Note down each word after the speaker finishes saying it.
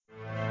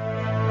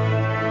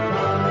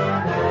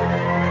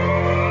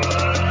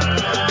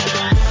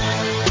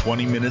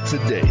minutes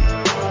a day,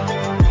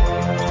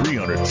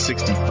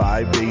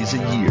 365 days a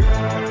year.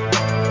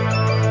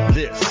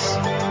 This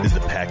is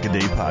the Pack-A-Day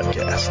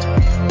Podcast.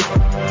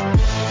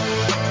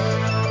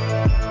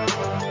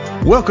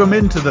 Welcome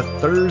into the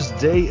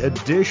Thursday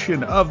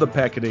edition of the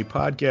Pack-A-Day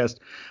Podcast.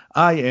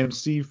 I am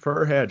Steve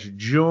Furhatch,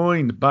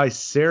 joined by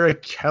Sarah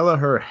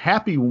Kelleher.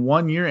 Happy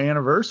 1-year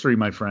anniversary,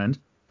 my friend.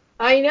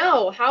 I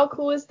know. How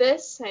cool is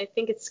this? I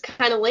think it's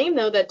kind of lame,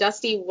 though, that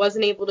Dusty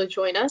wasn't able to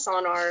join us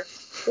on our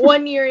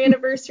 1-year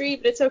anniversary,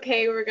 but it's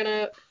okay. We're going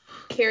to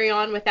carry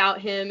on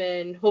without him,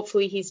 and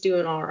hopefully he's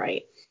doing all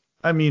right.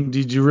 I mean,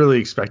 did you really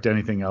expect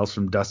anything else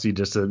from Dusty,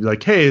 just to be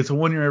like, hey, it's a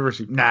 1-year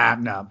anniversary?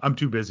 Nah, I'm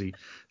too busy.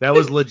 That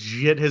was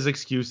legit his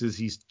excuses.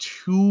 He's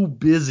too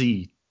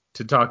busy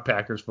to talk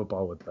Packers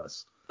football with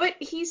us. But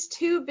he's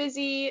too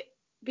busy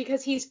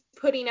because he's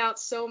putting out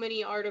so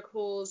many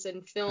articles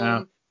and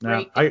film.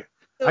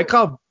 I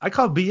call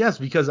BS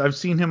because I've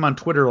seen him on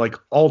Twitter like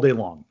all day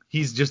long.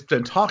 He's just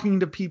been talking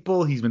to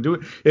people. He's been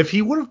doing. If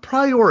he would have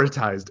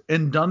prioritized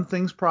and done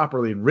things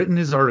properly and written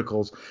his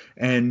articles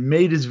and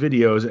made his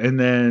videos, and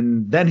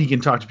then he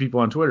can talk to people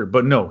on Twitter.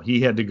 But no,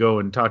 he had to go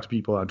and talk to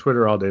people on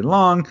Twitter all day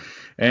long.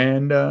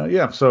 And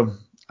so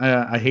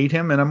I hate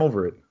him and I'm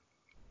over it.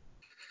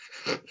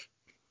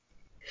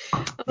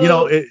 You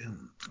know,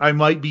 I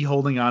might be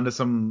holding on to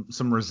some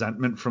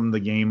resentment from the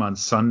game on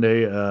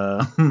Sunday.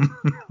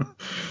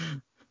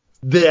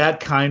 That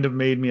kind of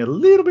made me a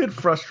little bit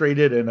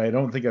frustrated, and I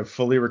don't think I've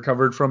fully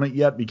recovered from it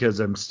yet because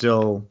I'm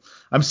still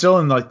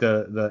in like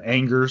the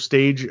anger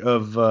stage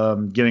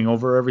of getting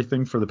over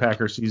everything for the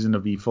Packers season to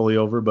be fully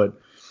over. But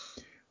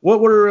what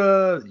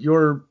were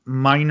your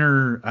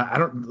minor?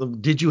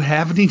 Did you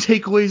have any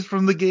takeaways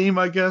from the game?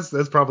 I guess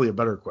that's probably a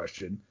better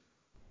question.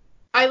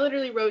 I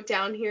literally wrote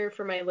down here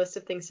for my list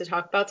of things to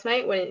talk about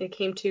tonight when it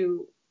came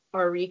to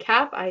our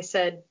recap. I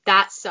said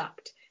that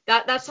sucked.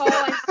 That's all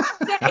I have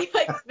to say.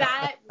 Like,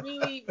 that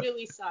really,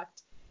 really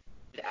sucked.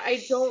 I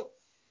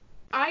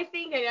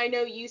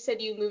know you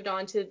said you moved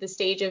on to the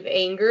stage of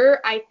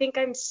anger. I think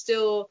I'm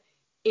still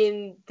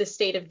in the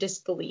state of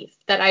disbelief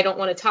that I don't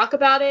want to talk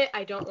about it.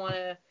 I don't want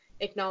to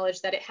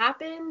acknowledge that it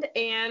happened.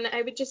 And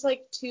I would just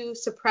like to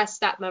suppress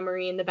that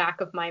memory in the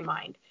back of my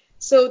mind.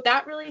 So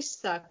that really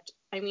sucked.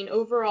 I mean,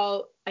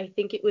 overall, I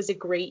think it was a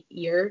great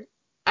year.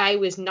 I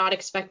was not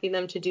expecting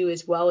them to do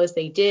as well as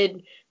they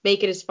did,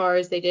 make it as far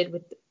as they did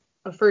with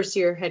a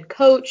first-year head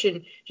coach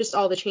and just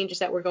all the changes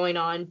that were going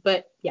on.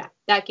 But, yeah,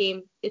 that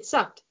game, it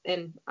sucked,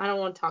 and I don't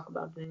want to talk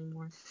about it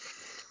anymore.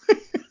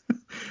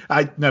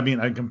 I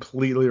mean, I'm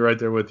completely right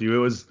there with you. It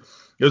was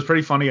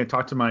pretty funny. I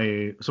talked to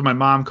my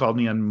mom called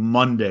me on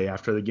Monday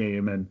after the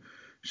game, and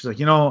she's like,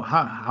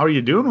 how are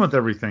you doing with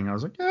everything? I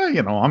was like,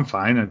 I'm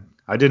fine.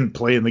 I didn't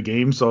play in the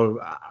game,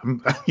 so,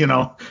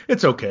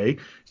 it's okay.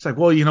 It's like,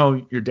 well,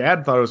 your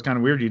dad thought it was kind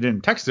of weird you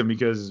didn't text him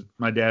because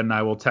my dad and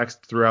I will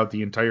text throughout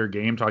the entire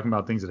game talking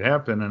about things that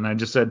happen. And I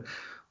just said,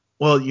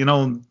 well,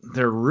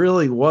 there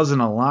really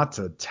wasn't a lot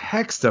to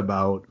text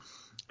about.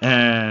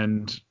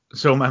 And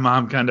so my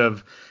mom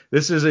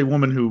this is a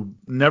woman who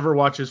never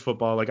watches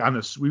football. Like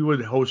we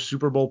would host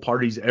Super Bowl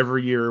parties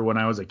every year when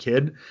I was a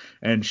kid,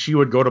 and she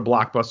would go to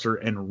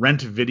Blockbuster and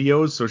rent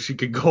videos so she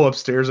could go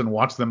upstairs and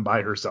watch them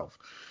by herself.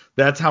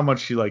 That's how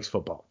much she likes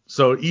football.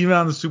 So even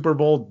on the Super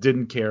Bowl,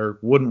 didn't care,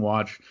 wouldn't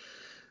watch.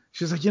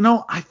 She's like,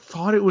 I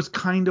thought it was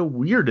kind of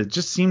weird. It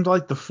just seemed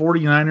like the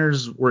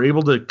 49ers were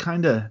able to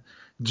kind of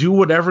do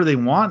whatever they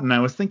want. And I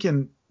was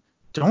thinking,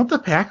 don't the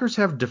Packers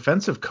have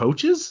defensive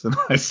coaches? And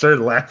I started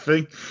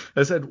laughing.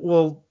 I said,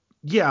 well,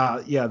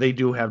 yeah, they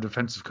do have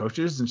defensive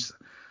coaches. And she's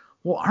like,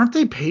 well, aren't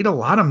they paid a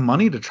lot of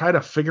money to try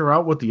to figure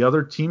out what the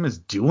other team is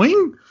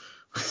doing?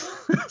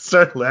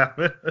 Start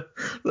laughing.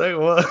 Like,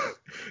 well,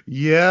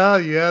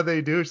 yeah,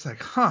 they do. It's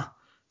like, huh.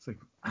 It's like,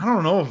 I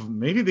don't know if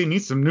maybe they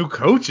need some new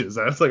coaches.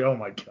 I was like, oh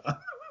my God.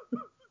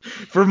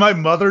 For my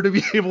mother to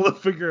be able to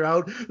figure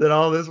out that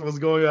all this was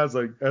going on, I was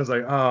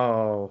like,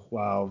 oh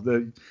wow.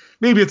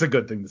 Maybe it's a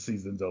good thing the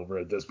season's over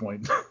at this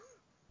point.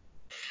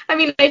 I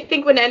mean, I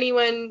think when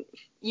anyone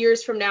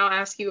years from now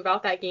asks you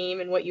about that game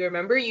and what you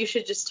remember, you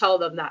should just tell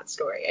them that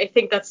story. I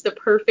think that's the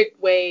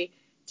perfect way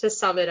to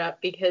sum it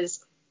up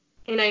because.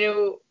 And I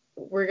know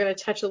we're going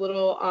to touch a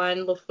little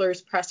on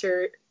LaFleur's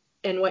presser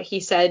and what he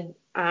said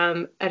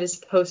at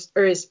his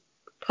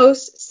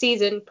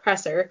post-season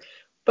presser.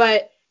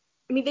 But,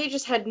 I mean, they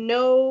just had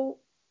no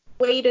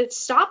way to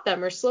stop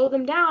them or slow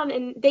them down,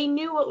 and they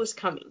knew what was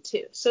coming,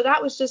 too. So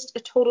that was just a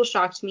total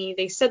shock to me.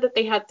 They said that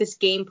they had this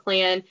game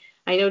plan.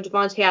 I know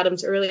Devontae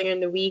Adams earlier in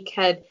the week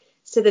had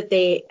said that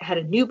they had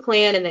a new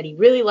plan and that he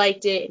really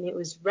liked it and it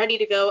was ready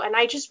to go. And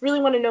I just really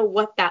want to know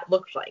what that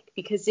looked like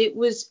because it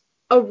was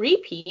a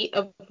repeat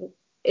of,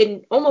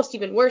 and almost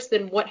even worse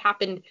than what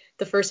happened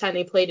the first time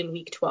they played in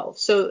week 12.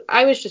 So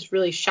I was just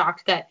really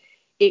shocked that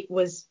it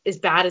was as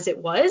bad as it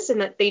was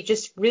and that they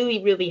just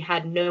really, really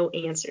had no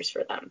answers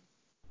for them.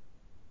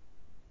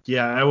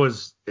 Yeah, we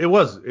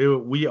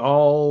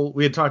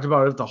had talked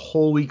about it the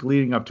whole week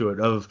leading up to it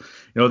of,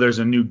 there's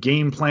a new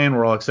game plan.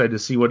 We're all excited to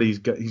see what he's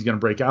going to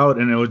break out.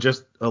 And it was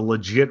just a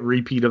legit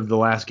repeat of the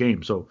last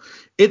game. So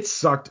it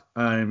sucked.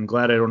 I'm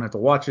glad I don't have to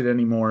watch it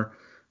anymore.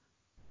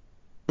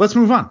 Let's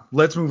move on.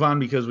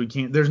 Because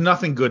there's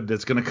nothing good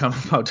that's going to come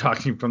about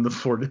talking from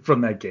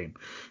that game.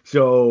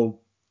 So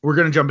we're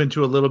going to jump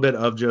into a little bit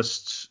of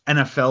just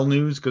NFL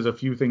news because a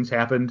few things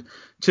happened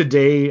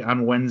today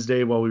on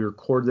Wednesday while we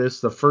record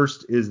this. The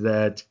first is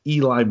that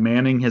Eli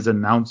Manning is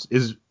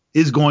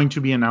going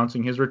to be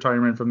announcing his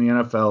retirement from the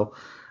NFL.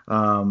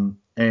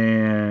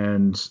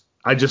 And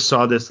I just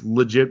saw this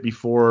legit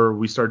before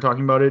we started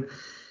talking about it.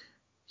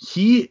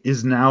 He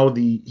is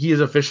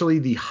officially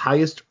the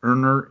highest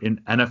earner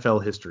in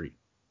NFL history.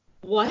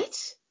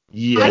 What?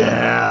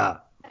 Yeah.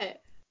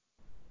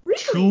 Really?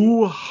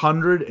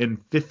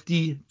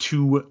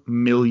 $252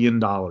 million.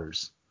 Wow.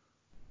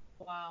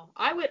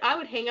 I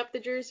would hang up the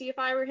jersey if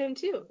I were him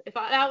too. If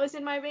that was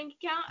in my bank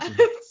account, I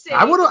would say.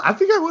 I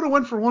think I would have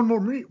went for one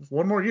more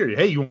year.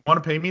 Hey, you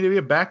want to pay me to be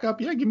a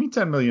backup? Yeah, give me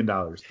 $10 million.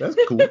 That's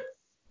cool.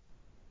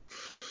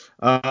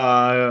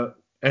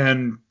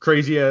 And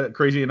crazy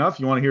enough,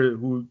 you want to hear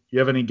who? You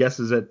have any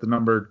guesses at the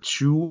number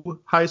 2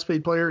 highest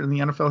paid player in the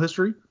NFL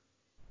history?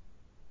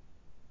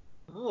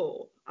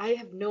 Oh, I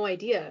have no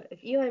idea.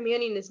 If Eli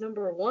Manning is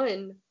number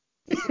 1,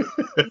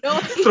 no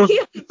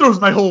idea.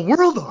 throws my whole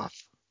world off.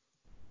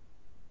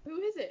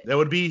 Who is it? That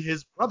would be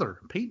his brother,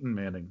 Peyton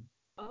Manning.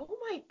 Oh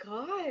my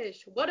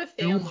gosh, what a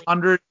family.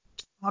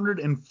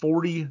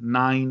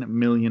 $249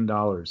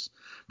 million.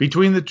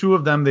 Between the two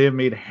of them, they have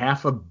made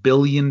 $500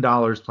 million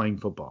playing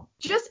football.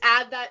 Just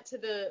add that to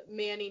the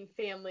Manning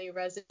family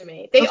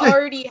resume. They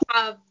already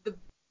have the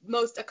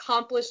most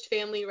accomplished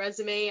family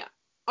resume,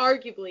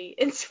 arguably,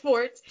 in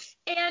sports,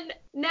 and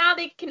now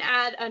they can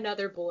add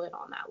another bullet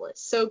on that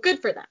list. So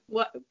good for them.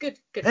 Good.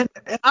 And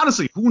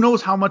honestly, who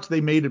knows how much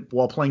they made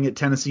while playing at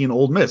Tennessee and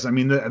Ole Miss? I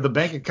mean, the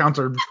bank accounts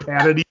are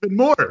padded even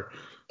more.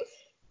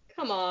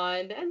 Come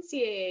on, the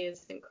NCAA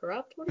isn't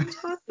corrupt. What are you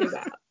talking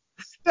about?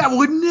 That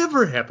would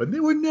never happen. They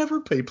would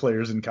never pay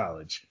players in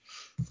college.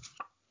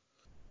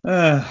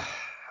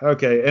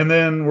 Okay, and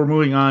then we're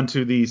moving on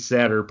to the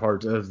sadder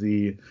part of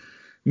the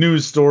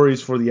news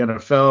stories for the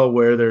NFL,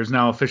 where there's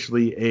now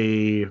officially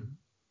a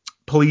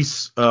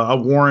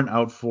warrant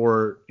out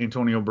for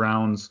Antonio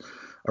Brown's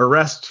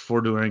arrest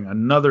for doing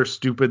another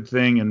stupid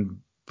thing and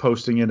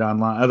posting it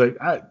online.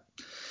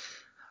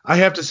 I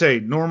have to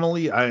say,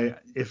 normally,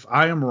 if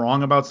I am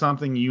wrong about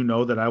something,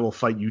 that I will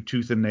fight you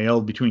tooth and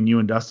nail between you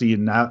and Dusty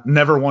and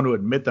never want to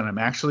admit that I'm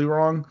actually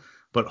wrong.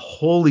 But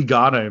holy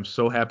God, I am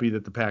so happy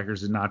that the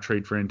Packers did not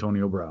trade for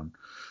Antonio Brown.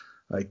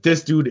 Like,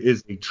 this dude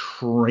is a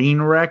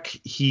train wreck.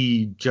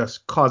 He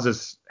just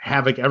causes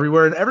havoc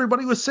everywhere, and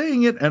everybody was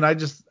saying it. And I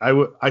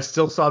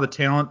still saw the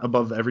talent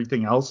above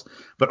everything else.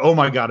 But oh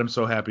my God, I'm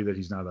so happy that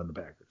he's not on the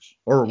Packers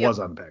was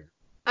on the Packers.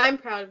 I'm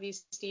proud of you,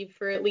 Steve,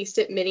 for at least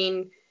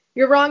admitting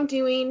your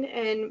wrongdoing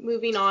and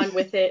moving on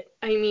with it.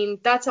 I mean,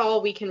 that's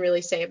all we can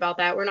really say about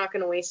that. We're not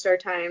going to waste our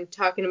time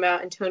talking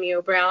about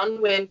Antonio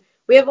Brown when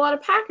we have a lot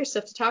of Packers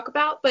stuff to talk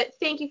about. But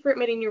thank you for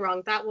admitting you're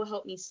wrong. That will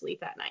help me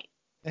sleep at night.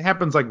 It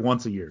happens like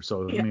once a year,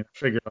 so yeah. I mean, I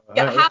figure.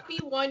 Happy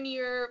 1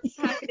 year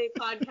Pack a Day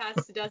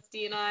podcast to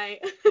Dusty and I.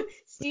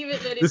 Steve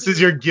admitted. This is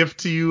your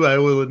gift to you. I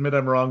will admit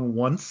I'm wrong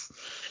once,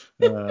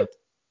 and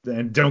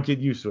don't get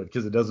used to it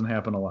because it doesn't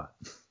happen a lot.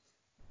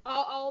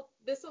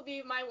 This will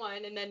be my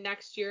one, and then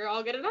next year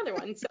I'll get another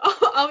one. So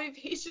I'll be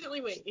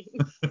patiently waiting.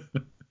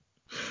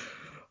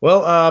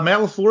 Well, Matt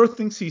LaFleur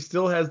thinks he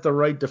still has the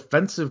right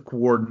defensive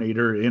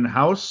coordinator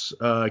in-house.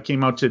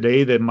 Came out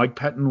today that Mike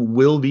Pettine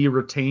will be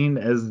retained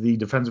as the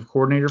defensive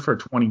coordinator for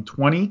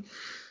 2020.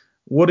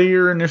 What are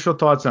your initial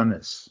thoughts on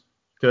this?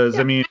 Because,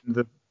 I mean,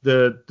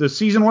 the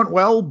season went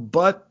well,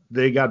 but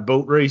they got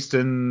boat raced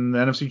in the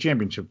NFC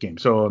Championship game.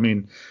 So, I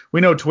mean,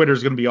 we know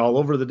Twitter's going to be all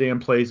over the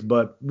damn place,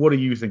 but what are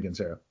you thinking,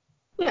 Sarah?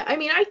 Yeah, I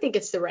mean, I think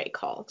it's the right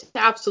call to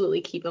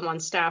absolutely keep him on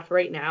staff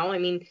right now. I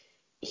mean,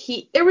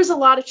 there was a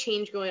lot of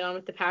change going on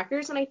with the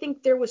Packers, and I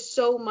think there was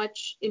so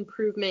much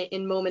improvement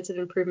in moments of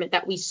improvement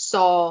that we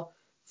saw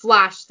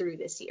flash through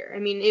this year. I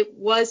mean, it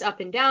was up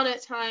and down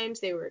at times.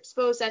 They were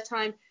exposed at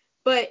times,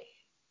 but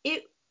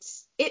it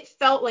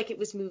felt like it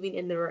was moving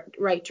in the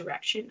right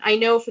direction. I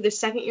know for the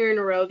second year in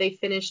a row, they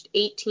finished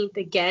 18th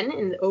again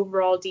in the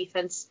overall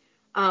defense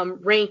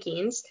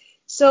rankings.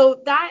 So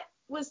that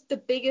was the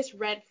biggest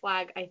red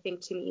flag, I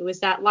think, to me, was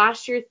that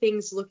last year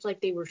things looked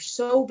like they were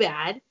so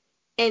bad.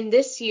 And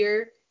this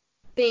year,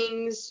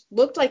 things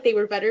looked like they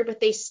were better, but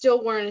they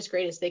still weren't as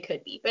great as they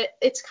could be. But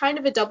it's kind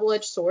of a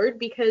double-edged sword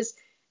because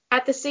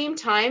at the same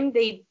time,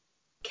 they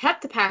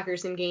kept the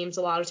Packers in games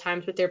a lot of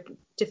times with their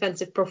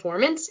defensive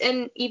performance.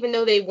 And even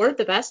though they weren't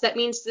the best, that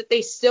means that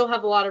they still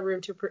have a lot of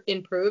room to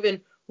improve. And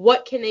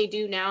what can they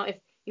do now if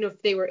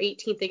they were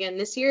 18th again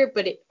this year,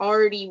 but it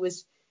already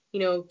was,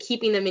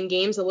 keeping them in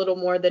games a little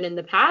more than in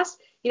the past?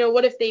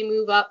 What if they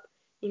move up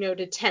to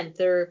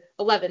 10th or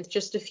 11th,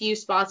 just a few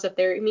spots up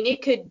there? I mean,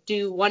 it could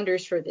do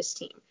wonders for this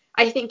team.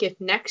 I think if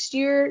next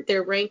year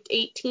they're ranked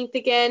 18th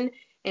again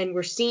and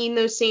we're seeing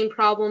those same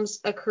problems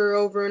occur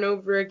over and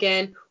over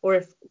again, or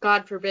if,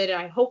 God forbid,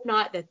 I hope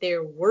not, that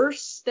they're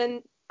worse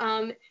than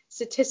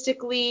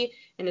statistically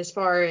and as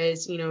far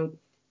as,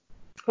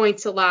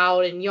 points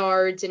allowed and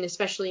yards, and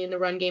especially in the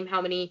run game,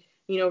 how many,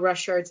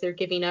 rush yards they're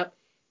giving up,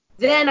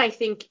 then I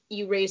think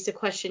you raise the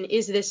question,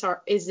 is this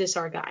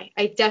our guy?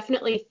 I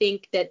definitely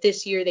think that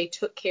this year they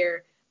took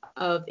care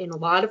of, in a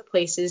lot of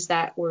places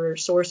that were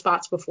sore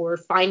spots before,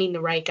 finding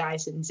the right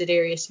guys in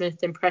Zadarius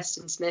Smith and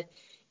Preston Smith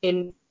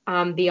in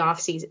the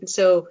offseason.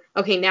 So,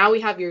 okay, now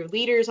we have your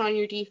leaders on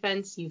your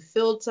defense. You've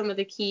filled some of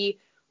the key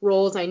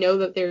roles. I know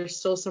that there's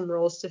still some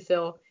roles to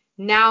fill.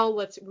 Now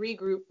let's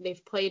regroup.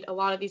 A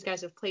lot of these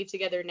guys have played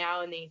together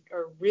now, and they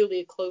are really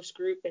a close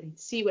group, and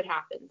see what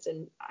happens.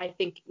 And I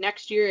think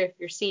next year, if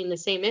you're seeing the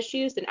same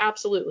issues, then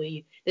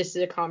absolutely this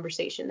is a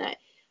conversation that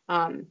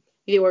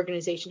the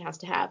organization has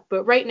to have.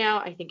 But right now,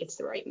 I think it's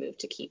the right move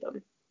to keep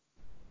them.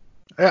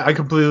 Yeah, I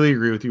completely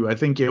agree with you. I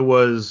think it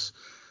was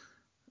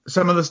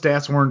some of the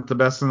stats weren't the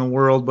best in the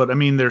world, but I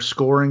mean their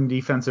scoring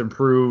defense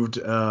improved.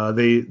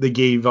 They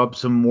gave up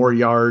some more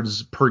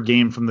yards per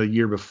game from the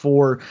year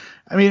before.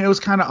 I mean it was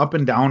kind of up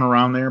and down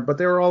around there, but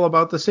they were all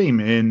about the same.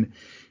 And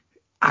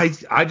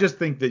I just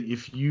think that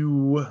if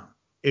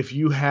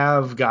you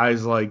have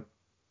guys like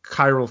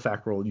Kyril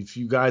Fackrell, if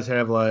you guys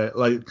have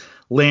like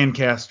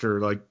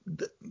Lancaster,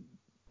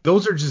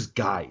 those are just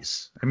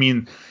guys. I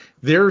mean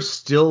they're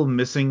still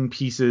missing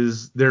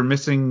pieces. They're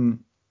missing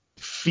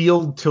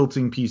field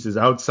tilting pieces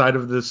outside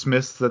of the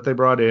Smiths that they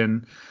brought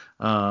in.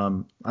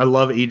 I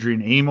love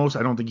Adrian Amos.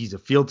 I don't think he's a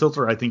field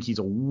tilter. I think he's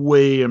a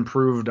way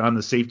improved on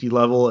the safety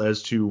level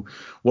as to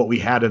what we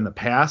had in the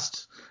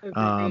past.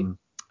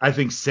 I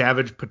think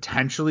Savage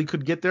potentially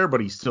could get there,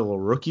 but he's still a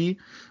rookie.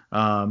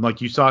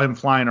 You saw him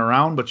flying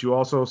around, but you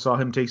also saw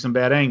him take some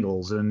bad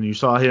angles, and you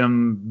saw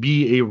him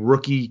be a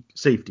rookie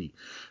safety.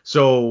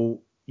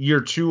 So year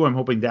 2, I'm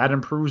hoping that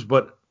improves,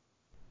 but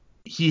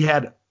he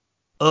had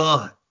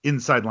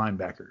inside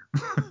linebacker.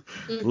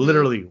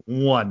 Literally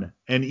one.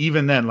 And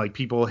even then,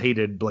 people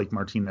hated Blake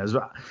Martinez.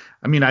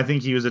 I mean, I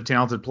think he was a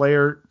talented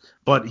player,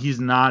 but he's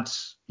not.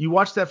 You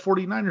watch that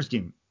 49ers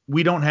game.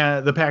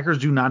 The Packers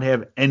do not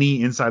have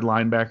any inside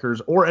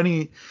linebackers or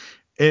any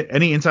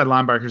inside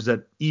linebackers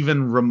that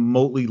even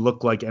remotely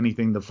look like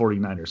anything the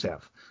 49ers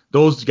have.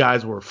 Those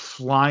guys were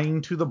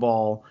flying to the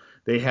ball.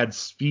 They had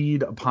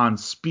speed upon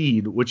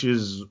speed, which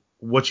is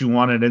what you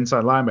want at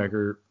inside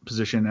linebacker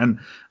position. And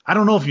I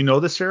don't know if you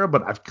know this, Sarah,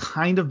 but I've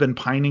kind of been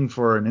pining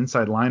for an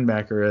inside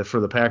linebacker for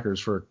the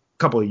Packers for a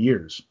couple of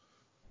years.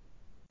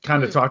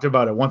 Kind of talked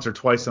about it once or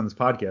twice on this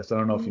podcast. I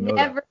don't know if you know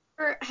that.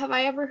 Never have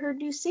I ever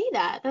heard you say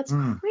that. That's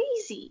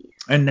crazy.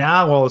 And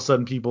now all of a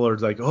sudden people are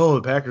like, oh,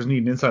 the Packers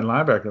need an inside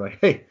linebacker. Like,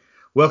 hey,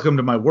 welcome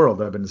to my world.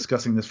 I've been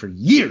discussing this for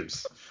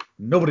years.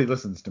 Nobody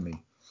listens to me.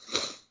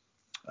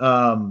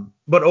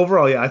 But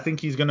overall, yeah, I think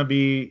he's going to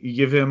you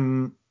give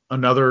him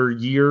another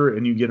year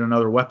and you get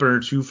another weapon or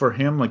two for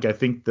him. I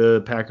think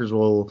the Packers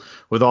will,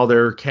 with all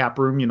their cap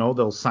room,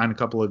 they'll sign a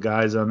couple of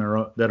guys on their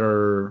own that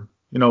are,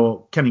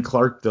 Kenny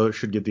Clark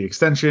should get the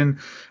extension.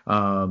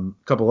 A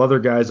couple other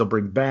guys they'll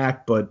bring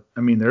back. But,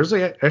 I mean, there's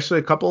actually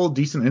a couple of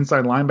decent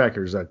inside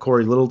linebackers.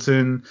 Corey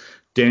Littleton,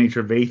 Danny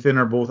Trevathan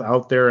are both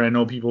out there. I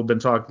know people have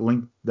been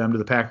linked them to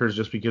the Packers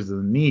just because of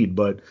the need.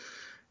 But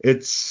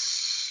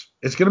it's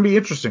going to be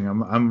interesting.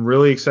 I'm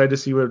really excited to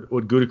see what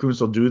Gutekunst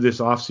will do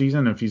this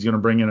offseason, if he's going to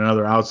bring in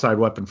another outside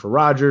weapon for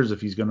Rodgers,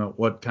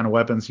 what kind of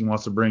weapons he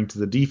wants to bring to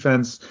the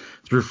defense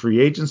through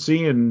free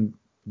agency and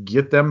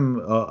get them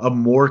a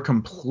more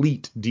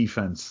complete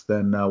defense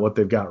than what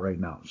they've got right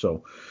now.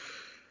 So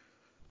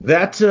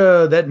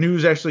that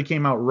news actually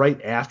came out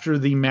right after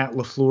the Matt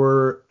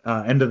LaFleur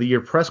end of the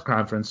year press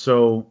conference.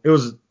 So it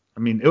was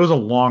a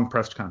long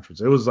press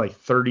conference. It was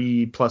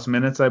 30 plus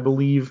minutes, I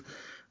believe.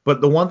 But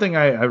the one thing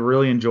I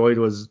really enjoyed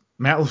was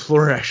Matt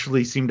LaFleur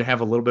actually seemed to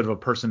have a little bit of a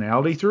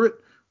personality through it,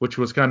 which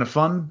was kind of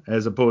fun,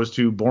 as opposed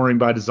to boring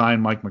by design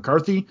Mike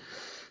McCarthy.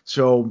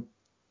 So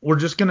we're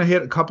just going to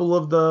hit a couple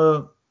of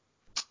the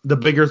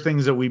bigger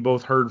things that we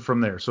both heard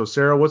from there. So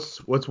Sarah, what's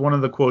one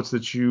of the quotes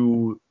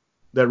that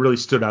really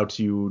stood out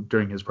to you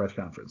during his press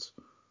conference?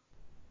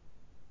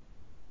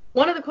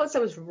 One of the quotes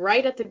that was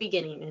right at the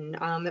beginning,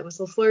 and it was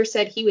LaFleur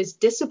said he was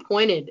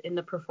disappointed in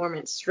the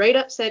performance. Straight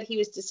up said he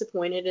was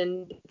disappointed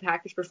in the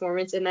Packers'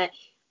 performance and that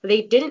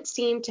they didn't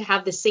seem to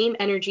have the same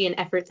energy and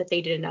effort that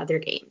they did in other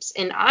games.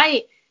 And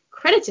I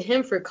credit to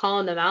him for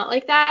calling them out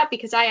like that,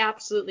 because I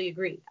absolutely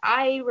agree.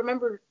 I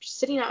remember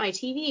sitting at my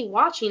TV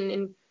watching,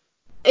 and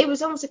it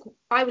was almost like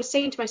I was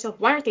saying to myself,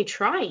 why aren't they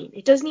trying?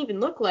 It doesn't even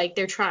look like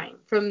they're trying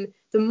from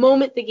the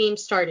moment the game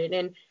started.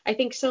 And I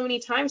think so many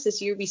times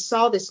this year we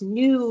saw this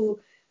new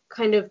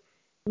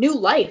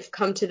life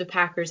come to the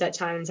Packers at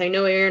times. I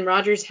know Aaron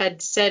Rodgers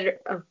had said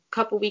a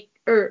couple weeks,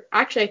 or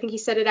actually I think he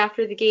said it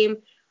after the game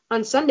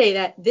on Sunday,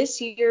 that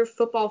this year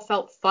football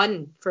felt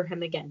fun for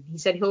him again. He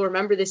said he'll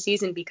remember this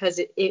season because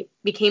it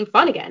became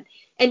fun again.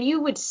 And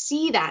you would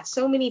see that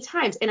so many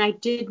times, and I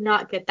did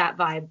not get that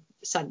vibe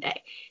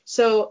Sunday.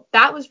 So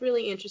that was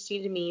really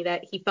interesting to me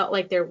that he felt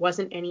like there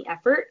wasn't any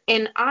effort.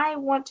 And I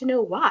want to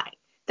know why.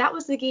 That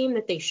was the game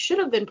that they should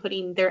have been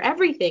putting their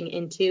everything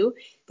into.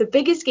 The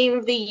biggest game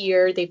of the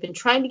year. They've been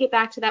trying to get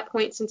back to that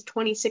point since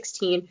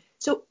 2016.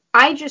 So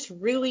I just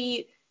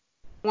really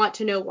want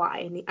to know why.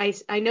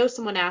 And I know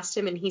someone asked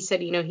him and he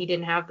said, he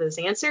didn't have those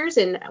answers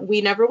and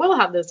we never will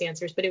have those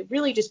answers. But it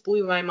really just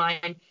blew my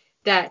mind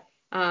that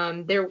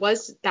there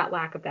was that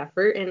lack of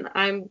effort. And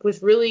I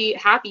was really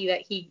happy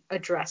that he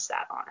addressed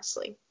that,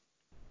 honestly.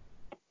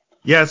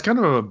 Yeah, it's kind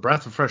of a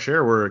breath of fresh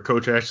air where a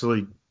coach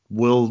actually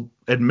will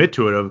admit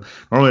to it.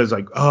 Normally it's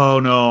like, oh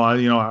no,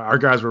 our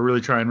guys were really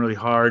trying really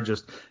hard.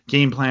 Just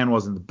game plan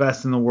wasn't the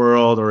best in the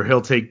world, or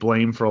he'll take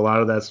blame for a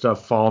lot of that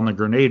stuff, fall in the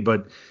grenade.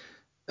 But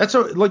it's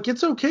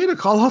okay to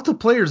call out the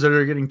players that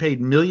are getting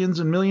paid millions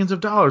and millions of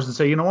dollars and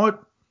say, you know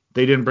what?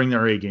 They didn't bring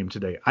their A game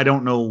today. I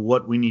don't know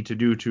what we need to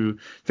do to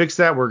fix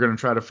that. We're going to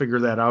try to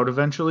figure that out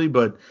eventually,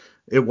 but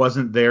it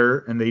wasn't there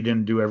and they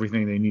didn't do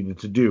everything they needed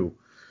to do.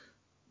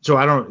 So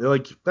I don't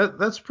like that.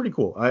 That's pretty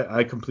cool.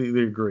 I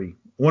completely agree.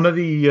 One of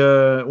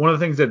the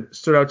things that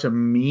stood out to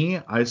me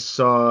I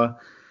saw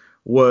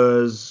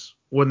was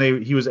when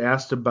he was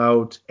asked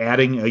about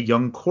adding a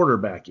young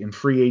quarterback in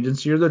free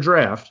agency or the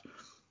draft,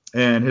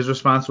 and his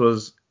response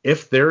was,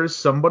 if there is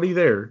somebody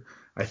there,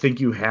 I think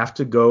you have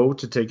to go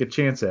to take a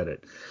chance at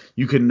it.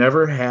 You can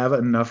never have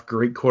enough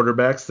great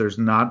quarterbacks. There's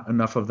not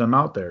enough of them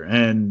out there.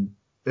 And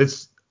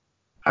this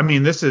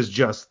is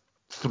just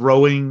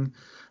throwing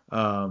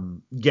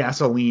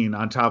gasoline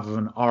on top of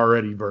an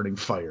already burning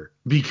fire,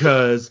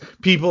 because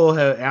people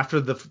have, after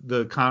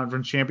the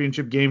conference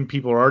championship game,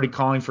 people are already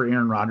calling for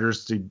Aaron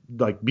Rodgers to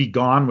be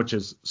gone, which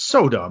is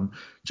so dumb,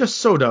 just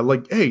so dumb.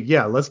 Like, hey,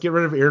 yeah, let's get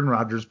rid of Aaron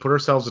Rodgers, put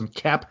ourselves in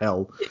cap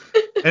hell,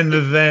 and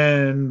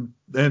then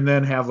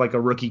have a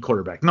rookie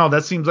quarterback. No,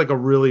 that seems like a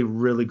really,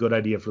 really good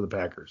idea for the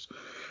Packers.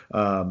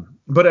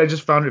 But I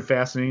just found it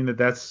fascinating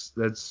that's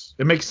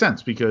it makes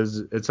sense,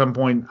 because at some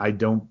point I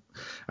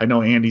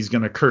know Andy's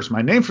going to curse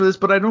my name for this,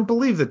 but I don't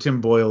believe that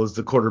Tim Boyle is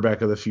the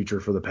quarterback of the future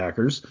for the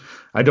Packers.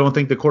 I don't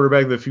think the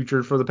quarterback of the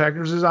future for the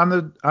Packers is on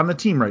the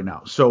team right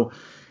now. So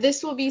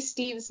this will be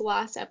Steve's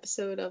last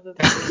episode of the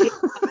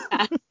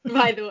podcast,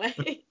 by the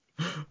way.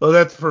 Well,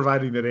 that's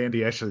providing that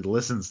Andy actually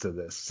listens to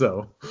this.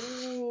 So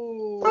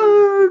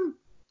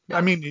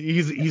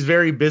he's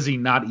very busy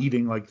not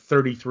eating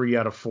 33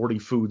 out of 40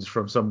 foods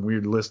from some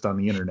weird list on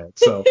the internet.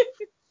 So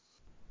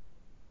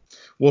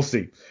we'll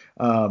see.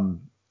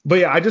 But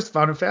yeah, I just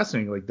found it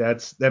fascinating.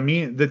 To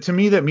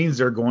me that means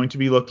they're going to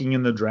be looking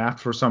in the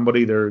draft for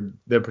somebody. They're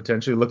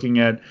potentially looking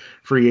at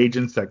free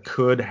agents that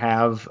could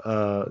have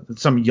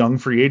some young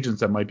free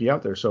agents that might be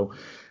out there. So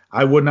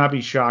I would not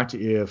be shocked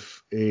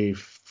if a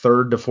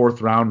third to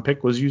fourth round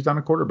pick was used on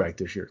a quarterback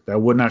this year.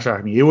 That would not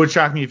shock me. It would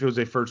shock me if it was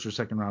a first or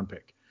second round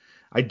pick.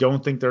 I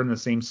don't think they're in the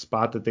same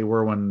spot that they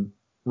were when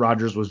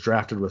Rodgers was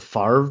drafted with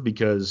Favre,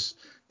 because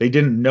they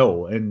didn't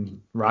know.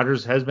 And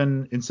Rodgers has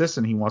been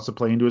insistent he wants to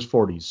play into his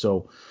 40s.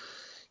 So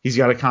he's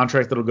got a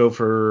contract that'll go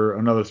for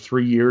another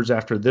 3 years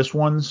after this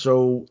one.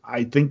 So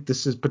I think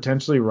this is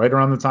potentially right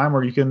around the time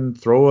where you can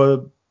throw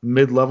a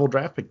mid-level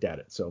draft pick at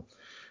it. So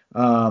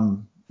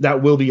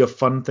that will be a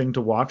fun thing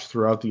to watch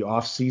throughout the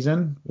off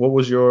season. What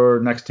was your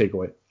next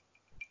takeaway?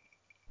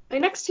 My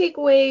next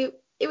takeaway,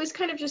 it was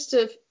kind of just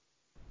a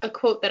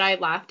quote that I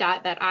laughed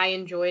at that I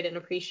enjoyed and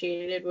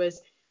appreciated,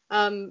 was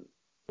one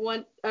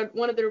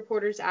of the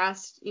reporters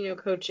asked,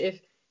 Coach,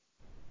 if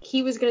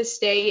he was going to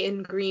stay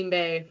in Green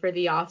Bay for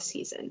the off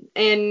season,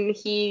 and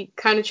he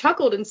kind of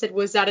chuckled and said,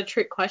 was that a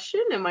trick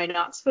question? Am I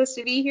not supposed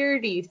to be here?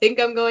 Do you think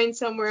I'm going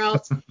somewhere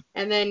else?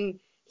 And then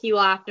he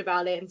laughed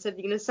about it and said,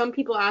 some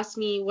people ask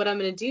me what I'm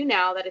going to do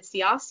now that it's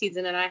the off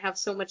season and I have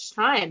so much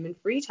time and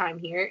free time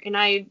here. And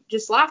I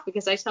just laugh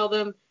because I tell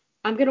them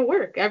I'm going to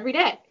work every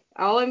day.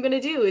 All I'm going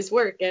to do is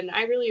work. And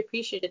I really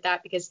appreciated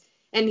that,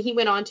 and he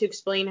went on to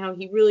explain how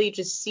he really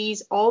just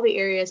sees all the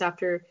areas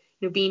after,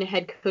 being a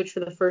head coach for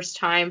the first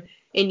time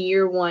in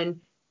year one,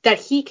 that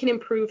he can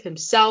improve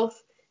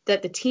himself,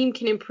 that the team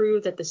can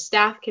improve, that the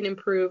staff can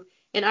improve.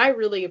 And I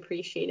really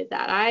appreciated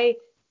that. I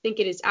think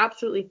it is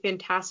absolutely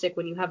fantastic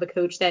when you have a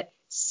coach that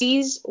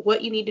sees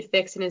what you need to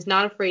fix and is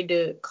not afraid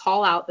to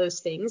call out those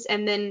things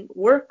and then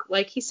work,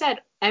 like he said,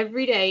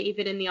 every day,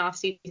 even in the off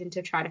season,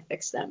 to try to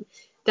fix them.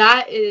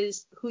 That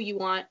is who you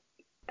want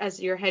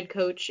as your head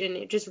coach, and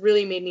it just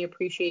really made me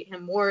appreciate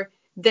him more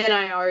than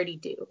I already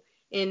do.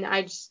 And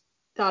I just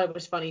thought it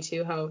was funny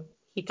too how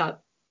he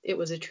thought it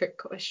was a trick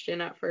question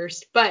at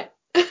first, but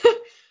a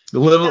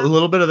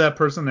little bit of that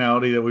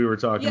personality that we were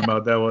talking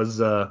about, that was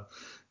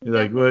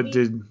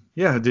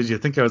did you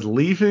think I was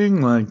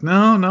leaving?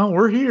 No,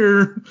 we're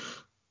here.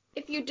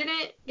 If you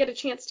didn't get a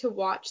chance to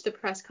watch the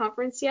press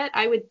conference yet,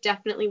 I would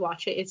definitely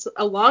watch it. It's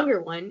a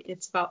longer one.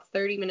 It's about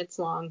 30 minutes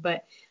long,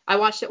 but I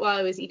watched it while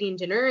I was eating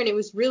dinner, and it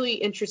was really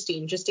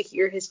interesting just to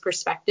hear his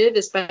perspective,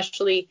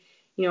 especially,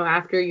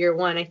 after year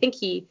one. I think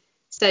he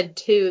said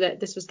too that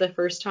this was the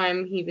first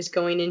time he was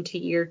going into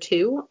year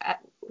two,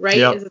 right?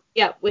 Yep.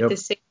 Yeah, with the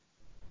same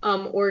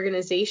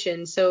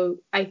organization. So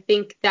I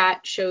think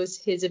that shows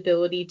his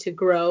ability to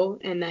grow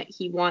and that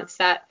he wants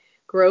that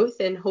growth,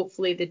 and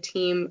hopefully the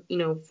team,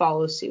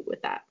 follows suit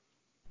with that.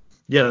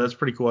 Yeah, that's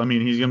pretty cool. I mean,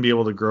 he's going to be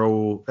able to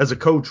grow as a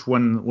coach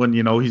when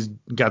he's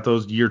got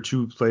those year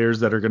 2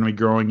 players that are going to be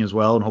growing as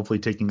well and hopefully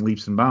taking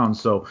leaps and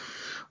bounds. So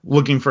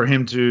looking for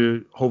him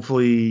to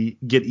hopefully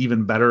get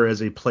even better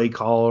as a play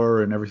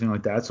caller and everything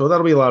like that. So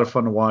that'll be a lot of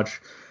fun to watch.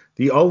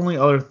 The only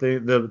other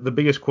thing, the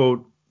biggest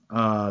quote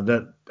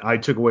that I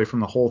took away from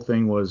the whole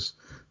thing was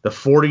the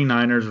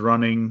 49ers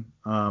running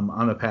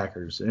on the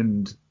Packers.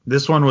 And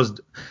this one was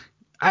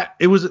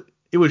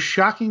it was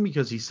shocking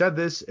because he said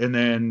this and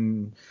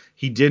then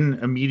he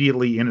didn't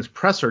immediately in his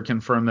presser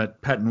confirm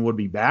that Pettine would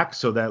be back.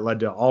 So that led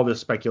to all this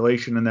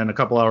speculation. And then a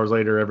couple hours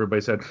later,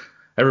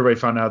 everybody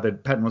found out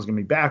that Pettine was going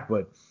to be back.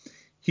 But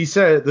he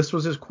said, this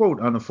was his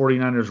quote on the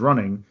 49ers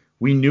running: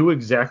 "We knew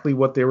exactly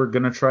what they were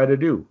going to try to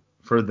do.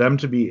 For them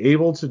to be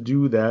able to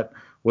do that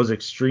was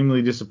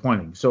extremely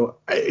disappointing." So,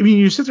 I mean,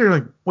 you sit there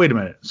like, wait a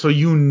minute. So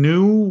you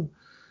knew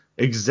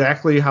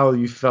exactly how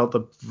you felt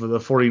the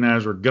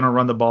 49ers were going to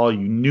run the ball.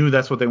 You knew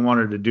that's what they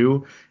wanted to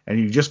do, and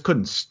you just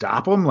couldn't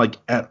stop them like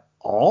at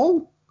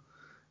all.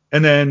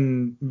 And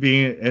then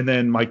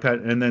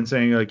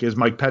saying like, is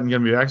Mike Pettine going to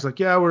be back? It's like,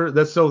 yeah,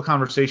 that's still a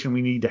conversation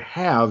we need to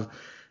have.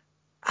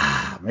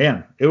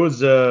 Man, it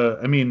was.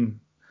 I mean,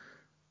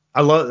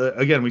 I love.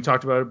 Again, we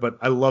talked about it, but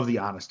I love the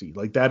honesty.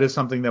 Like that is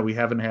something that we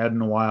haven't had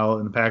in a while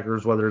in the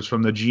Packers. Whether it's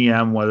from the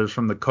GM, whether it's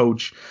from the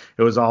coach,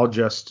 it was all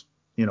just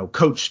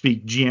coach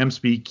speak, GM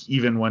speak,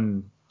 even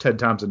when Ted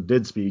Thompson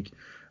did speak.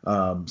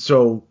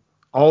 So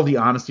all the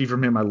honesty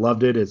from him, I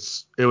loved it.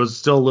 It was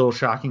still a little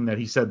shocking that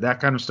he said that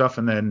kind of stuff,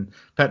 and then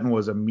Pettine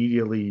was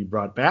immediately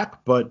brought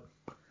back. But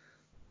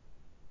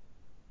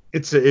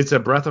it's a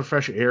breath of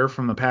fresh air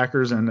from the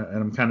Packers, and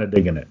I'm kind of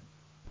digging it.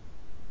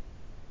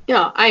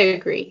 Yeah, I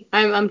agree.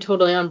 I'm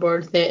totally on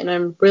board with it, and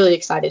I'm really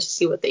excited to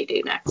see what they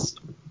do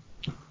next.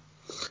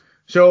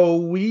 So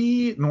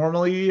we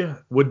normally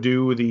would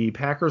do the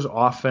Packers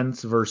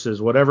offense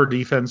versus whatever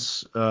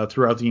defense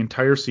throughout the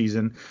entire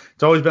season.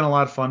 It's always been a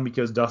lot of fun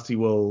because Dusty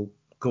will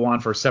go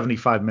on for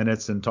 75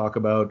 minutes and talk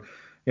about,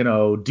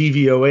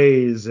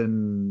 DVOAs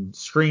and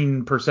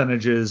screen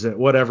percentages and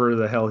whatever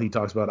the hell he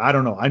talks about. I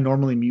don't know. I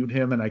normally mute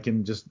him and I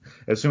can just,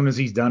 as soon as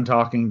he's done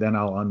talking, then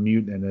I'll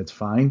unmute and it's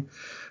fine.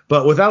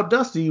 But without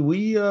Dusty,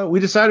 we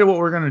decided what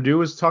we're going to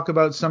do is talk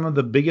about some of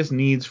the biggest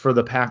needs for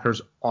the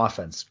Packers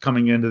offense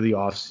coming into the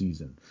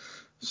offseason.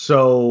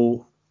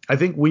 So I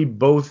think we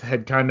both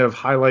had kind of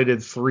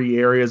highlighted 3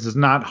 areas. It's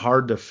not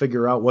hard to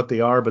figure out what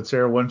they are, but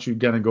Sarah, why don't you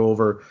kind of go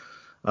over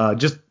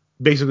just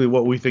basically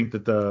what we think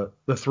that the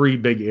 3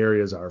 big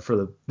areas are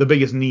for the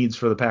biggest needs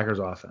for the Packers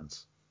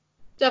offense.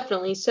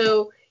 Definitely.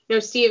 So,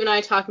 Steve and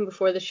I talking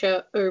before the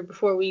show, or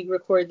before we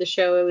recorded the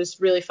show, it was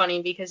really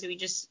funny because we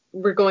just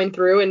were going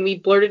through and we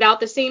blurted out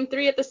the same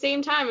 3 at the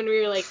same time. And we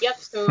were like, yep.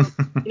 So,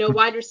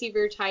 wide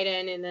receiver, tight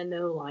end, and then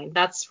the line.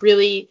 That's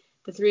really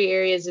the 3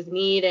 areas of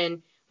need.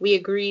 And we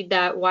agreed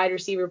that wide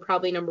receiver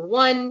probably number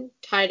 1,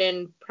 tight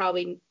end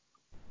probably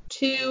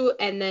 2,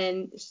 and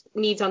then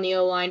needs on the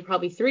O-line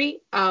probably 3.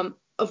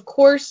 Of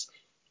course,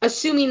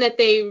 assuming that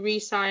they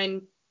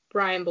re-sign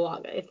Brian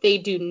Bulaga. If they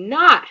do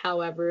not,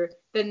 however,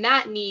 then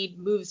that need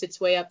moves its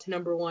way up to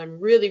number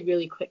 1 really,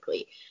 really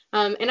quickly.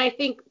 And I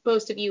think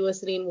most of you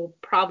listening will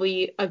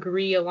probably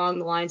agree along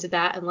the lines of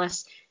that,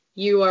 unless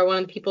you are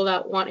one of the people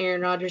that want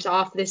Aaron Rodgers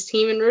off this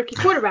team and rookie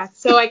quarterback.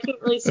 So I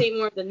can't really say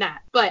more than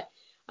that. But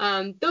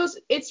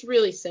it's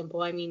really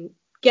simple. I mean,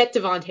 get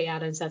Davante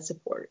Adams that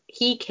support.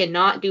 He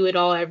cannot do it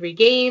all every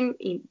game.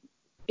 He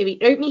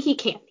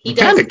can. He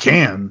kind of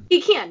can.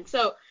 He can.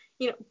 So,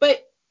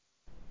 but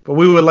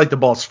we would like the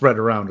ball spread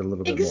around a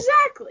little bit more.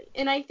 Exactly.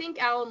 And I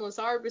think Allen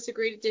Lazard was a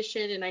great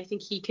addition, and I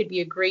think he could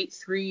be a great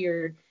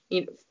 3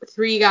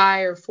 guy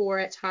or 4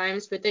 at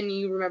times. But then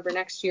you remember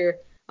next year,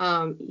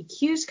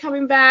 EQ's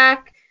coming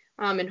back,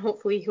 and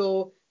hopefully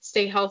he'll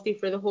stay healthy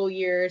for the whole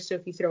year. So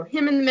if you throw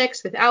him in the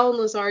mix with Allen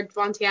Lazard,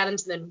 Davante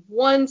Adams, and then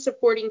 1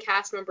 supporting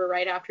cast member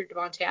right after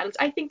Davante Adams,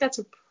 I think that's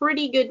a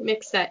pretty good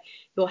mix that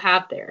you'll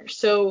have there.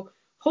 So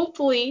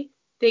hopefully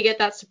they get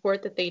that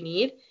support that they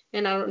need.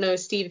 And I don't know,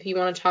 Steve, if you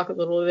want to talk a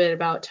little bit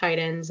about tight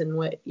ends and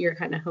what you're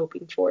kind of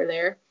hoping for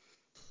there.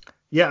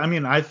 Yeah, I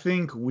mean, I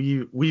think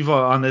we've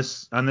on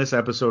this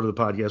episode of the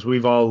podcast,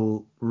 we've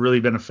all really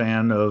been a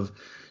fan of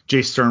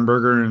Jay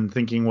Sternberger and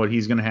thinking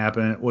what's going to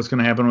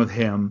happen with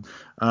him.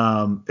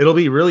 It'll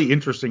be really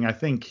interesting, I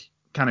think,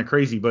 kind of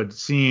crazy, but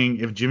seeing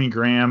if Jimmy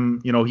Graham,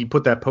 he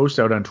put that post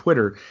out on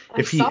Twitter,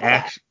 if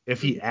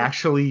he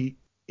actually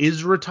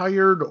is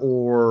retired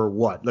or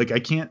what. Like I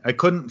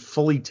couldn't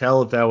fully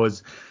tell if that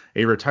was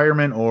a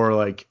retirement or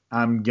like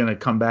I'm going to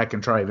come back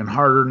and try even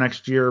harder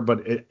next year,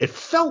 but it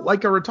felt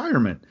like a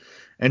retirement.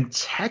 And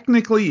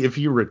technically, if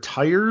he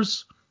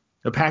retires,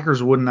 the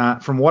Packers would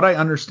not, from what I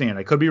understand,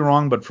 I could be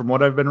wrong, but from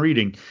what I've been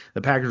reading,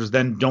 the Packers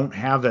then don't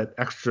have that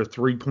extra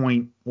 3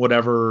 point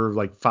whatever,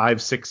 like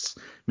 $5-6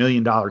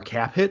 million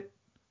cap hit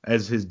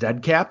as his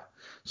dead cap.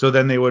 So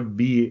then they would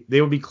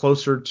be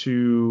closer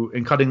to,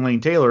 in cutting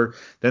Lane Taylor,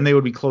 then they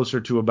would be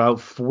closer to about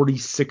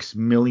 $46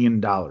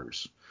 million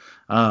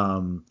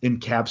in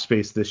cap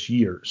space this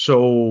year.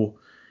 So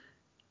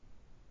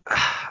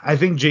I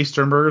think Jay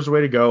Sternberger is the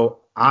way to go.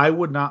 I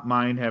would not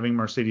mind having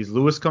Mercedes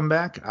Lewis come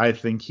back. I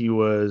think he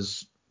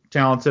was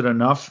talented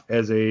enough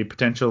as a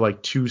potential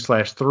like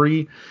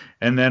 2/3,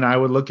 and then I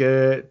would look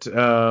at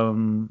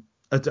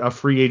a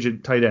free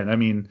agent tight end. I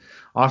mean,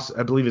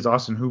 I believe it's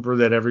Austin Hooper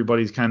that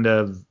everybody's kind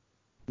of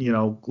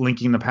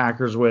linking the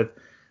Packers with.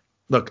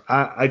 Look,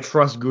 I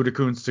trust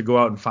Gutekunst to go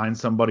out and find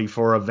somebody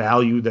for a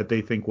value that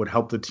they think would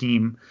help the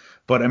team.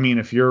 But, I mean,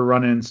 if you're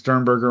running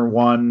Sternberger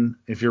 1,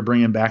 if you're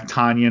bringing back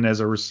Tanyan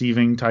as a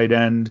receiving tight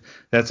end,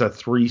 that's a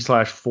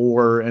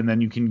 3/4, and then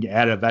you can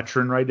add a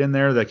veteran right in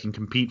there that can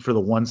compete for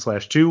the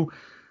 1/2.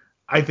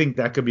 I think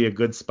that could be a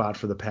good spot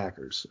for the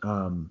Packers.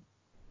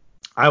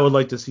 I would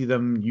like to see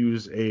them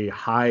use a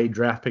high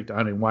draft pick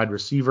on a wide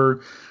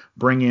receiver,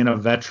 bring in a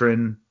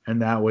veteran,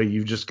 and that way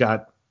you've just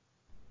got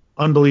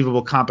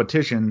unbelievable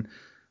competition,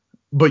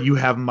 but you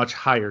have much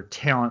higher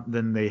talent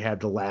than they had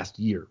the last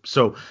year.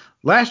 So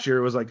last year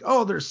it was like,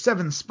 oh, there's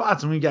 7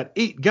 spots and we got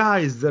 8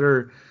 guys that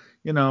are,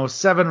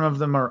 7 of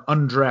them are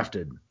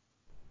undrafted.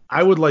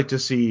 I would like to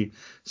see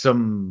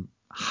some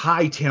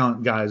high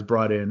talent guys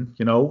brought in.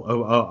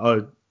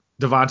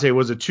 Devontae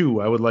was a 2.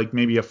 I would like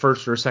maybe a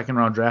first or a second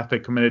round draft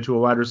pick committed to a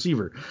wide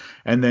receiver.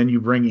 And then you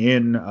bring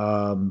in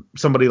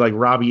somebody like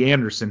Robbie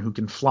Anderson who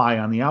can fly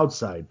on the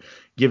outside.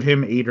 Give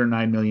him $8 or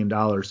 $9 million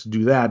to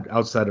do that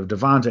outside of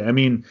Devontae. I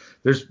mean,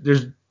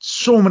 there's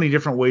so many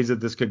different ways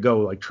that this could go,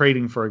 like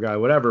trading for a guy,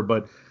 whatever.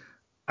 But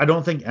I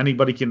don't think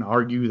anybody can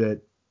argue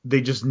that they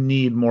just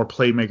need more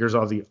playmakers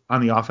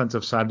on the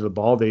offensive side of the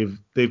ball.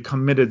 They've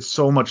committed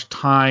so much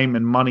time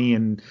and money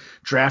and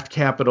draft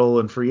capital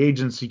and free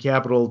agency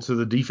capital to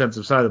the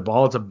defensive side of the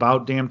ball. It's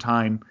about damn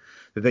time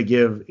that they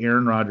give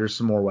Aaron Rodgers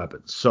some more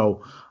weapons.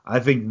 So I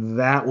think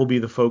that will be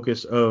the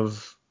focus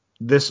of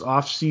this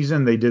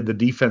offseason. They did the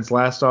defense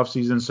last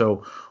offseason,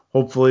 so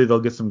hopefully they'll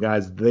get some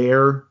guys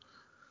there.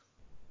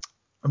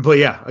 But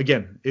yeah,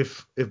 again,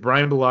 if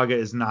Brian Bulaga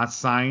is not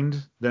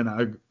signed,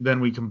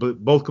 then we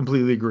both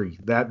completely agree.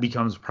 That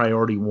becomes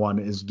priority 1,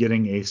 is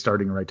getting a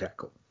starting right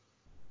tackle.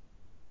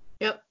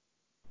 Yep.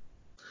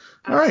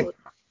 Absolutely. All right.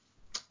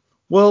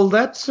 Well,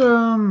 that's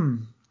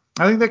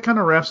I think that kind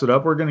of wraps it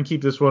up. We're going to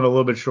keep this one a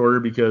little bit shorter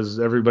because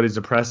everybody's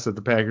depressed that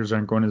the Packers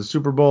aren't going to the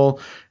Super Bowl,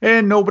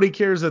 and nobody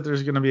cares that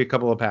there's going to be a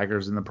couple of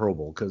Packers in the Pro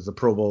Bowl because the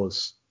Pro Bowl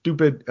is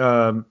stupid.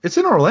 It's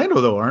in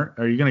Orlando though,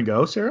 are you going to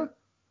go, Sarah?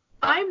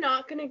 I'm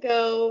not going to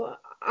go.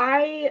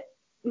 I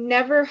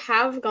never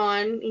have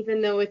gone,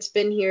 even though it's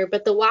been here.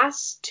 But the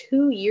last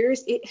 2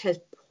 years, it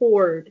has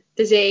poured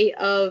the day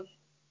of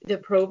the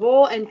Pro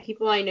Bowl. And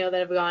people I know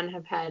that have gone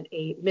have had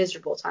a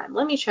miserable time.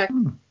 Let me check.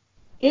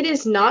 It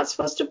is not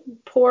supposed to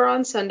pour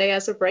on Sunday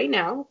as of right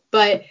now.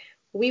 But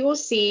we will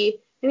see.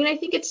 I mean,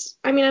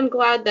 I'm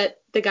glad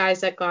that the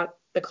guys that got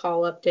the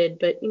call up did.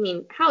 But, I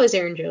mean, how is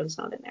Aaron Jones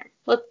not in there?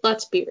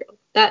 Let's be real.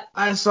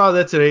 I saw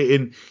that today,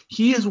 and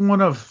he is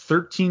one of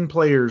 13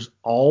 players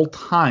all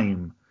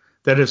time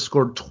that has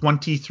scored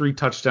 23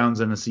 touchdowns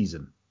in a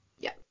season.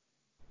 Yeah.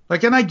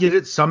 And I get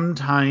it.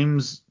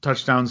 Sometimes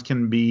touchdowns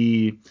can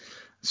be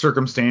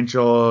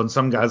circumstantial, and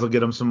some guys will get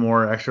them some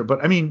more extra.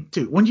 But, I mean,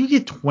 dude, when you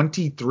get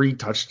 23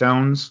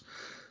 touchdowns,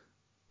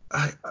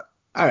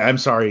 I'm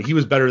sorry. He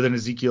was better than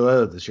Ezekiel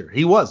Elliott this year.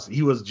 He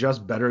was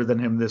just better than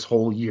him this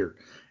whole year.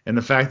 And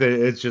the fact that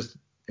it's just,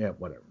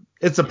 whatever.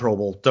 It's a Pro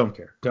Bowl. Don't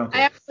care.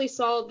 I actually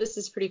saw, this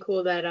is pretty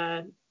cool, that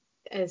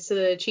so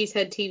the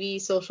Cheesehead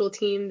TV social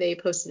team, they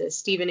posted a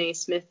Stephen A.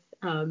 Smith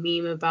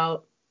meme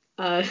about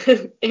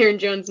Aaron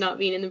Jones not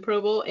being in the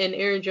Pro Bowl, and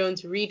Aaron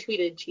Jones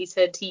retweeted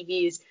Cheesehead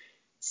TV's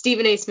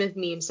Stephen A. Smith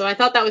meme. So I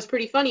thought that was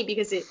pretty funny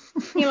because it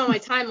came on my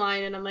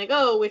timeline, and I'm like,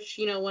 oh, which,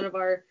 one of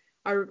our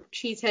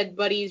Cheesehead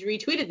buddies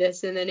retweeted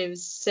this, and then it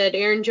said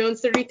Aaron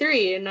Jones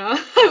 33, and I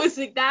was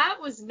like, that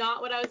was not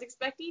what I was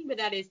expecting, but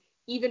that is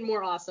even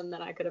more awesome than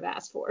I could have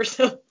asked for.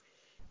 So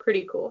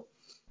pretty cool.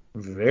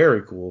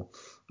 Very cool.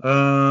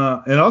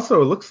 And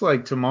also it looks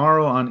like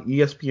tomorrow on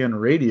ESPN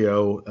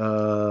radio,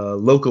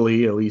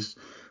 locally at least,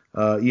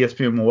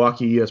 ESPN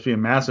Milwaukee, ESPN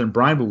Madison,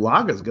 Brian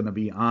Bulaga is going to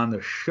be on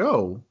the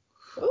show,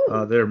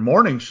 their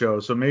morning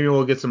show. So maybe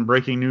we'll get some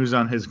breaking news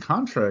on his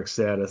contract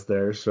status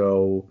there.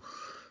 So,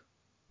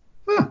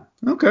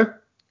 okay.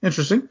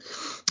 Interesting.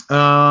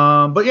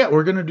 But yeah,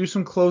 we're going to do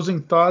some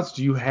closing thoughts.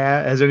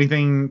 Has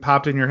anything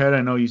popped in your head?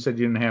 I know you said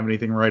you didn't have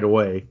anything right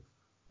away.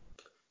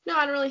 No,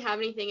 I don't really have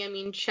anything. I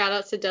mean, shout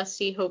out to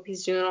Dusty. Hope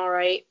he's doing all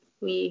right.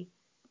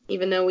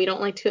 Even though we don't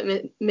like to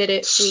admit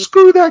it.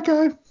 Screw that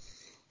guy.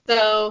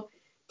 So,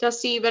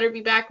 Dusty, you better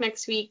be back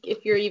next week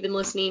if you're even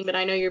listening, but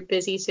I know you're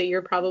busy, so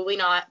you're probably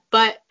not.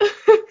 But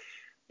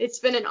it's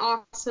been an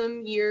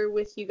awesome year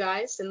with you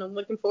guys, and I'm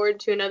looking forward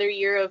to another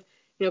year of,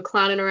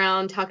 clowning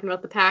around, talking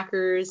about the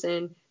Packers,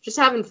 and just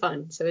having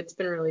fun. So it's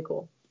been really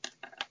cool.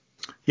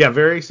 Yeah,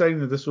 very exciting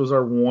that this was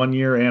our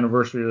 1-year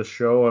anniversary of the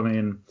show. I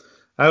mean,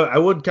 I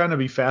would kind of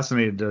be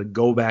fascinated to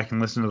go back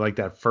and listen to like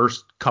that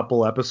first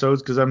couple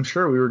episodes because I'm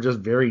sure we were just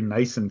very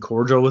nice and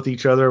cordial with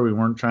each other. We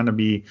weren't trying to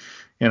be,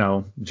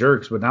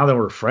 jerks. But now that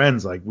we're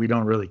friends, like we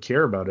don't really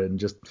care about it and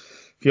just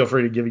feel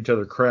free to give each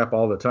other crap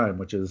all the time,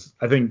 which is,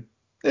 I think,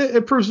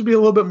 it proves to be a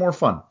little bit more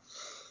fun.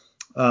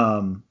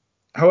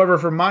 However,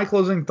 for my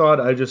closing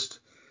thought,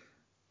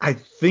 I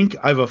think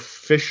I've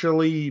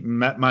officially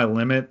met my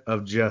limit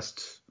of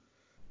just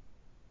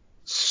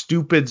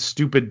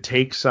stupid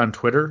takes on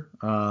Twitter,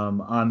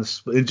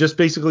 just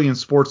basically in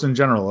sports in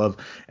general. Of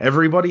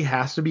everybody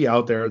has to be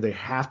out there, they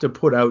have to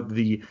put out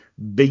the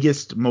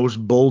biggest, most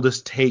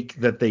boldest take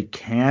that they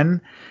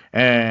can,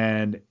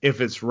 and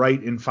if it's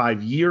right in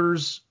 5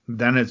 years,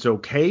 then it's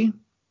okay.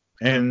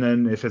 And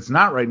then if it's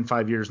not right in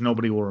 5 years,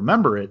 nobody will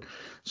remember it.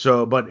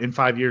 So, but in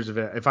 5 years,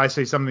 if I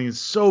say something is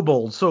so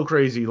bold, so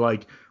crazy,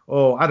 like,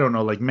 oh, I don't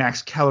know, like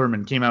Max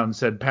Kellerman came out and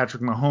said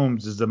Patrick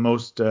Mahomes is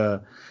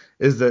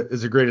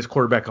the greatest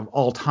quarterback of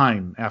all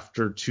time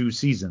after 2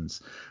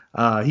 seasons.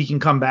 He can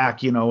come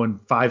back, in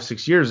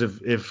 5-6 years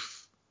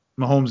if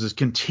Mahomes is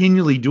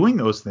continually doing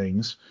those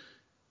things.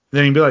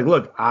 Then he'd be like,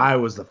 look, I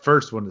was the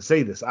first one to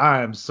say this.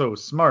 I am so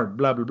smart,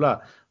 blah blah blah.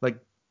 Like,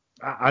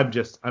 I'm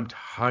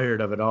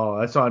tired of it all.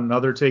 I saw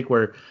another take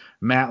where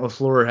Matt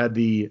LaFleur had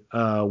the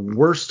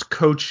worst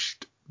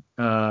coached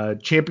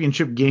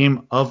championship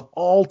game of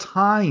all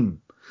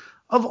time.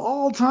 Of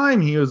all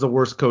time, he was the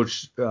worst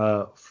coach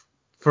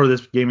for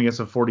this game against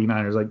the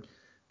 49ers. Like,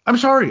 I'm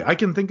sorry, I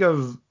can think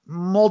of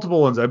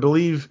multiple ones. I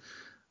believe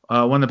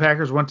when the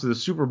Packers went to the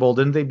Super Bowl,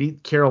 didn't they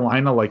beat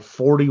Carolina like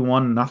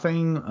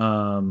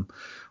 41-0?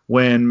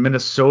 When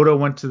Minnesota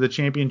went to the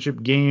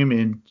championship game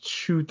in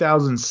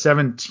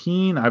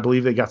 2017, I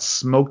believe they got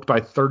smoked by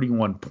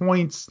 31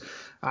 points.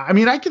 I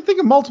mean, I can think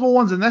of multiple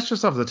ones, and that's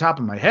just off the top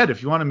of my head.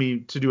 If you wanted me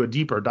to do a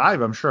deeper dive,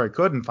 I'm sure I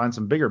could and find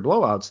some bigger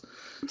blowouts.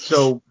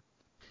 So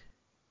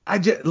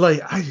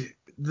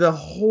the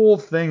whole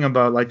thing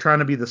about like trying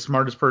to be the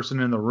smartest person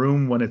in the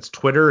room when it's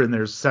Twitter and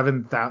there's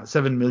 7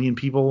 million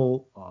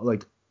people,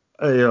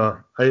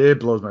 it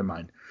blows my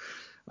mind.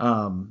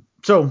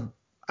 So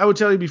I would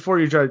tell you before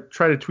you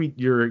try to tweet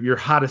your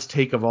hottest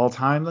take of all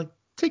time, like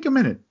take a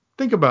minute,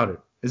 think about it.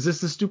 Is this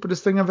the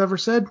stupidest thing I've ever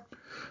said?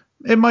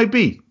 It might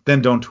be.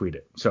 Then don't tweet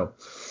it. So,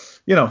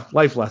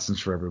 life lessons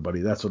for everybody.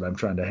 That's what I'm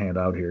trying to hand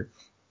out here.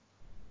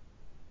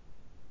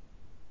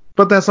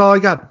 But that's all I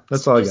got.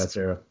 That's all I got,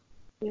 Sarah.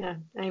 Yeah,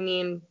 I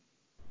mean,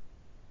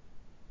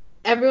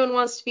 everyone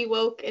wants to be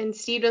woke, and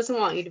Steve doesn't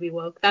want you to be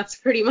woke. That's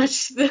pretty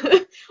much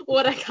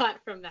what I got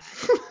from that.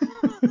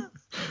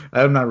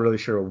 I'm not really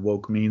sure what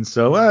woke means,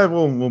 so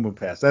we'll move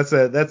past.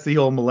 That's the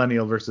old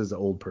millennial versus the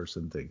old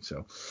person thing.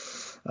 So,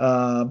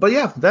 but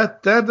yeah,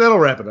 that'll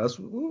wrap it up.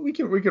 We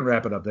can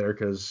wrap it up there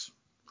because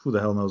who the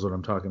hell knows what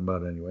I'm talking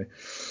about anyway.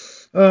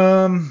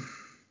 All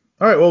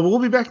right, well, we'll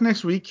be back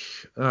next week.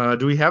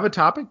 Do we have a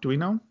topic? Do we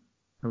know?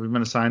 Have we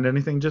been assigned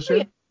anything just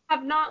yet? I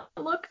have not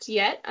looked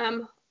yet.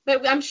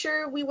 But I'm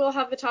sure we will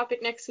have a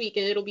topic next week,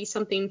 and it'll be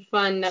something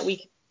fun that we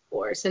can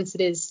explore since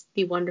it is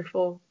the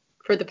wonderful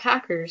for the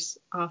Packers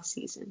off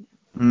season.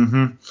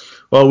 Mm-hmm.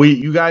 Well,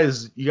 you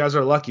guys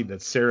are lucky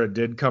that Sarah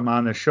did come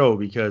on the show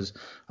because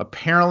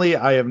apparently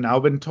I have now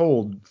been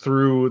told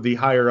through the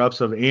higher ups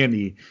of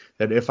Andy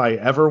that if I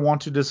ever want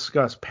to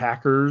discuss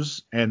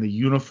Packers and the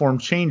uniform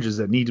changes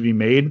that need to be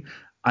made,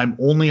 I'm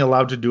only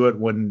allowed to do it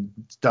when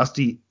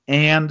Dusty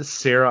and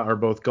Sarah are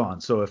both gone.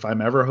 So if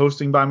I'm ever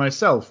hosting by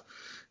myself,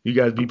 you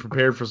guys be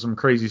prepared for some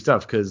crazy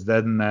stuff because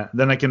then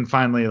I can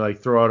finally like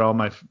throw out all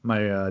my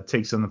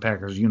takes on the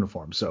Packers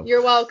uniform. So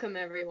you're welcome,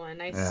 everyone.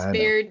 I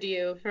spared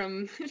you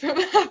from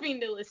having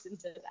to listen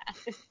to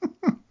that.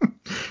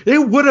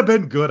 It would have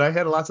been good. I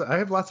have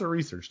lots of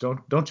research.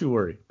 Don't you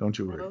worry. Don't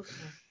you worry. Okay.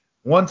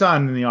 One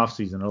time in the off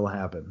season it'll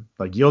happen.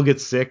 Like you'll get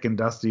sick and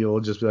Dusty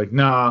will just be like,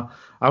 nah,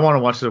 I want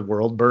to watch the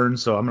world burn,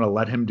 so I'm gonna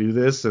let him do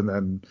this, and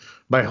then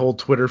my whole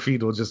Twitter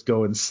feed will just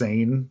go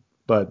insane.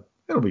 But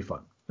it'll be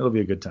fun. It'll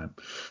be a good time.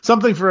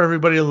 Something for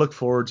everybody to look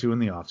forward to in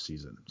the off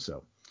season.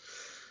 So,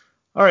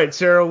 all right,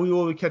 Sarah, we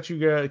will catch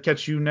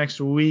you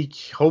next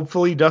week.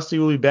 Hopefully, Dusty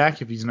will be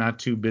back if he's not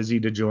too busy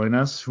to join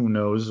us. Who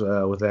knows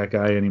with that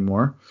guy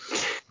anymore?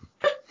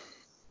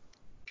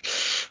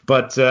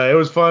 But it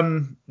was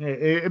fun.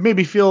 It made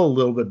me feel a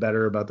little bit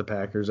better about the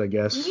Packers, I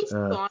guess.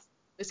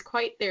 It's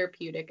quite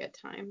therapeutic at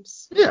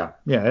times. Yeah,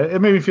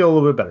 it made me feel a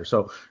little bit better.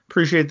 So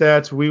appreciate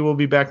that. We will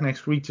be back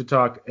next week to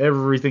talk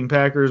everything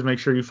Packers. Make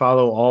sure you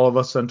follow all of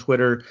us on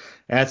Twitter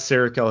at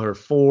Sarah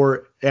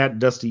Kelleher4, at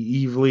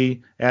Dusty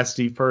Evely, at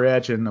Steve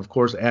Perach, and of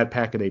course at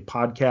Packaday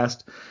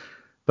Podcast.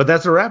 But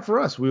that's a wrap for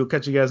us. We will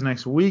catch you guys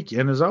next week.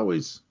 And as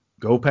always,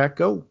 go Pack,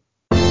 go.